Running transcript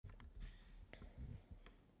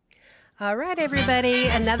All right, everybody,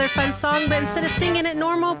 another fun song, but instead of singing it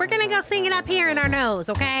normal, we're gonna go sing it up here in our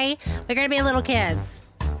nose, okay? We're gonna be little kids.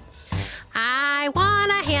 I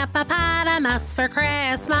want a hippopotamus for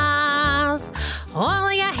Christmas.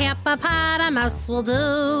 Only a hippopotamus will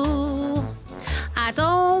do. I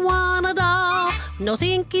don't want a doll, no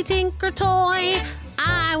tinky tinker toy.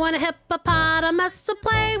 I want a hippopotamus to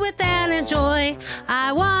play with and enjoy.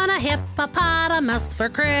 I want a hippopotamus for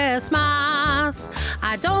Christmas.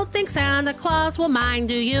 I don't think Santa Claus will mind,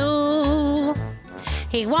 do you?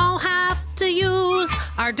 He won't have to use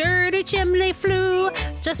our dirty chimney flue.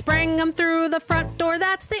 Just bring him through the front door,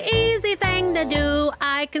 that's the easy thing to do.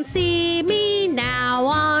 I can see me now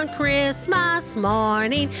on Christmas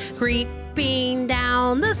morning, creeping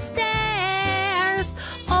down the stairs.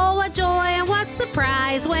 Oh, what joy and what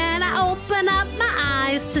surprise when I open up my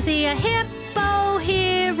eyes to see a hippo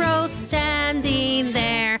hero standing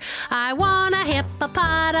there. I want a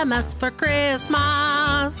hippopotamus for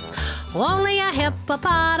Christmas. Only a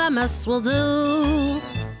hippopotamus will do.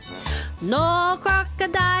 No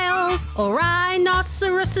crocodiles or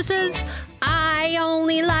rhinoceroses. I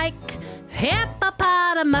only like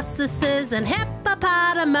hippopotamuses, and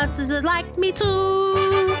hippopotamuses like me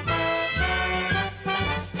too.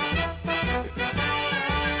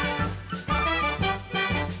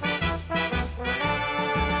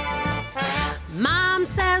 Mom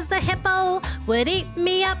says the hippo would eat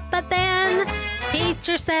me up, but then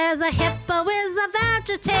teacher says a hippo is a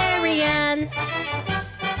vegetarian.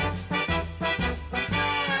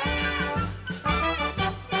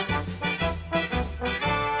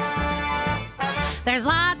 There's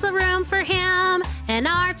lots of room for him in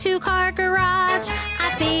our two-car garage.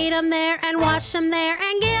 I feed him there and wash him there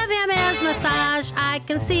and give him his massage. I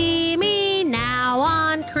can see me now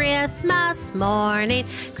on Christmas morning,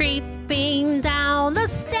 creeping down the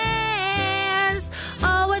stairs.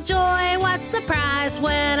 Oh, what joy, what surprise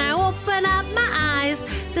when I open up my eyes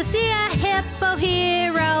to see a hippo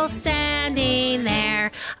hero standing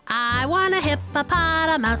there. I want a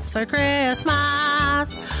hippopotamus for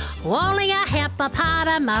Christmas. Only a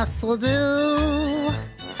hippopotamus will do.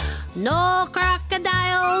 No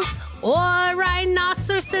crocodiles or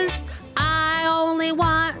rhinoceroses. I only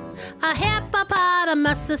want a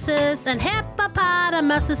hippopotamuses, and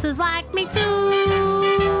hippopotamuses like me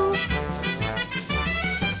too.